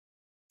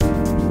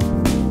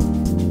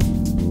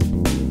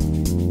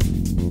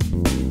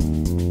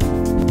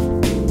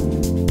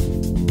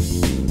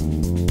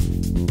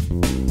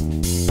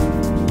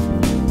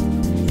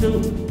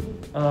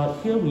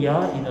here we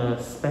are in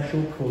a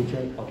special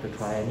project of the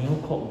triennial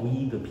called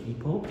We the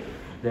People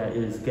that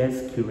is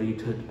guest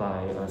curated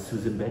by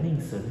Susan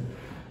Benningson.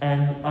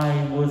 And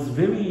I was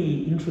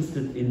very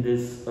interested in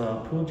this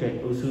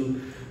project also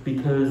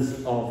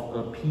because of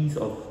a piece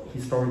of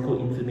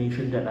historical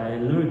information that I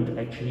learned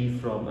actually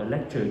from a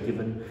lecture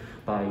given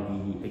by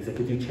the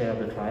executive chair of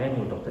the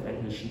triennial, Dr.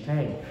 Agnes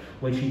Tang,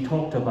 where she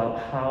talked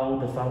about how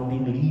the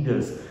founding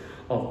leaders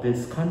of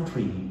this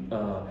country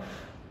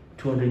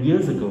 200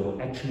 years ago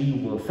actually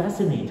were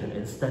fascinated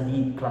and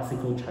studied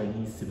classical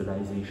Chinese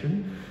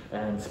civilization,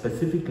 and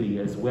specifically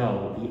as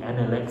well the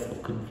Analects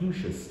of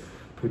Confucius,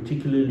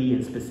 particularly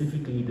and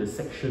specifically the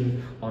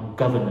section on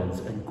governance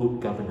and good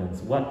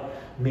governance. What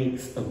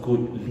makes a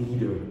good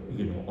leader,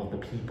 of the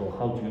people?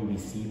 How do you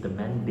receive the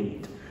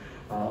mandate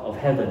of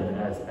heaven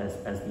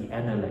as the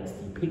Analects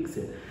depicts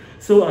it?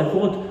 So I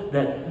thought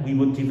that we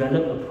would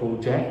develop a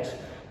project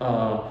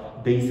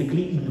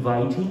basically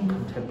inviting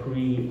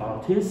contemporary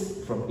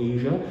artists from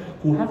Asia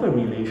who have a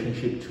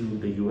relationship to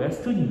the US,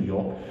 to New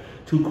York,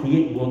 to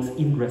create works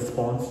in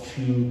response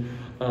to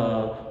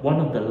one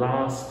of the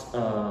last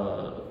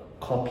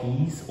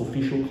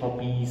official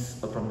copies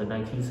from the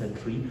 19th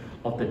century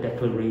of the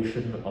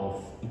Declaration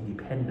of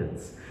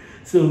Independence.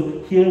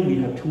 So here we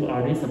have two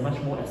artists, a much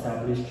more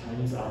established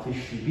Chinese artist,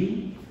 Xu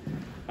Bing,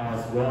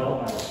 as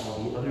well as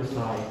on the other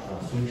side,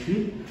 Sun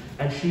Xu.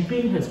 And Xu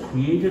Bing has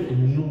created a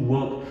new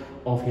work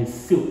of his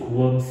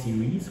Silkworm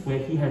series, where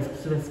he has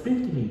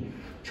specifically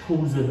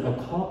chosen a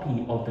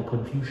copy of the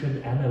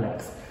Confucian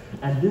Analects.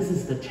 And this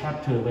is the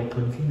chapter where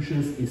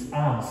Confucius is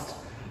asked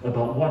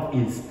about what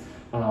is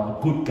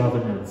good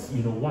governance.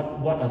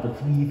 What are the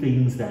three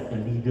things that a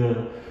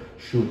leader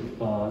should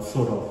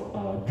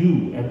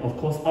do? And of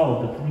course, out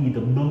of the three,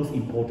 the most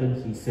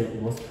important, he said,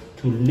 was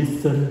to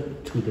listen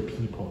to the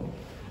people.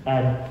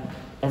 And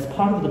as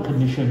part of the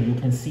commission,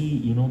 you can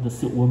see, the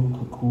silkworm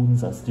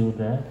cocoons are still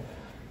there.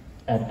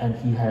 And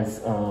he has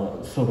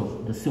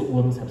the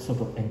silkworms have sort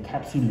of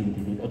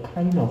encapsulated it, a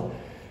kind of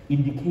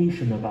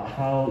indication about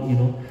how,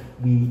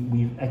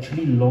 we've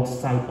actually lost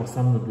sight of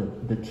some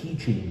of the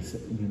teachings,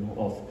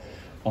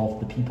 of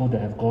the people that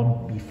have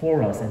gone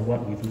before us and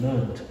what we've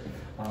learned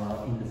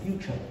in the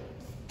future.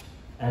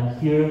 And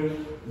here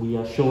we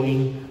are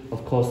showing,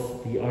 of course,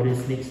 the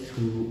artist next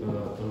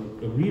to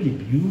a really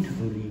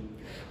beautifully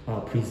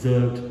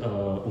preserved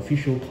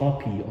official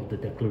copy of the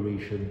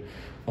Declaration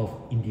of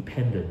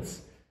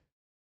Independence.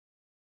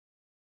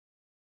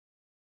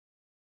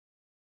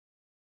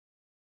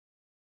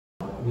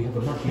 We have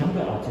a much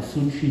younger artist,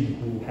 Sun Xu,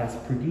 who has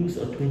produced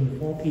a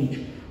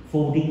 24-page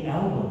folding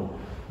album,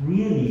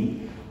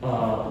 really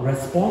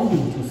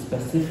responding to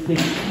specific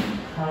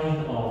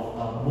kind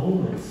of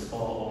moments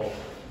or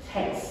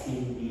texts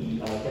in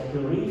the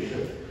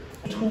Declaration.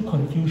 Two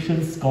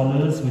Confucian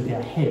scholars with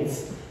their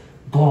heads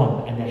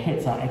gone, and their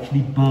heads are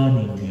actually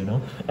burning,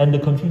 And the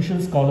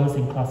Confucian scholars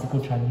in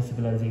classical Chinese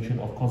civilization,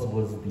 of course,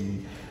 was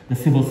the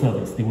civil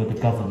service. They were the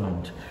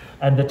government.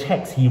 And the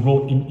text he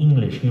wrote in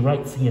English. He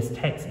has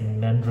text in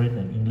Mandarin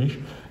and English.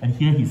 And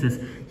here he says,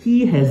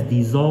 he has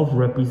dissolved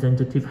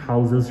representative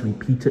houses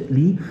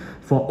repeatedly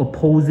for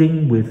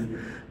opposing with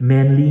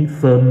manly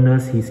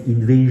firmness his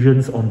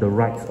invasions on the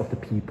rights of the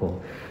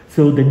people.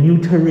 So the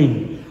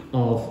neutering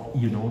of,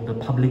 the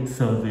public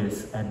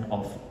service and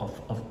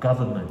of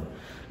government.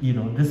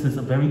 This is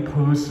a very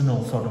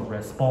personal sort of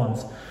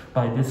response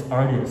by this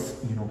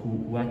artist,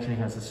 who actually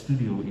has a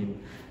studio in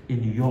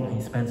New York.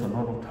 He spends a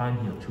lot of time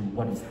here to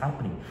what is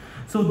happening.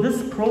 So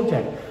this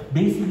project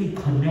basically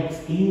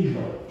connects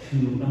Asia to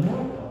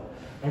America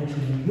and to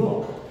New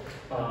York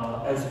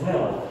as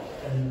well.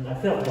 And I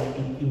felt that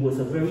it was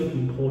a very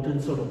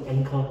important sort of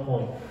anchor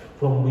point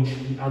from which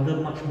the other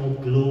much more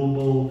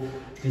global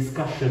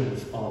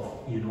discussions of,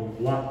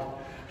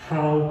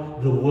 how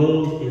the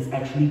world is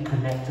actually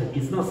connected.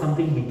 It's not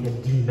something we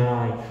can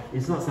deny.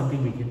 It's not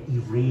something we can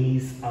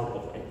erase out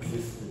of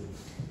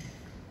existence.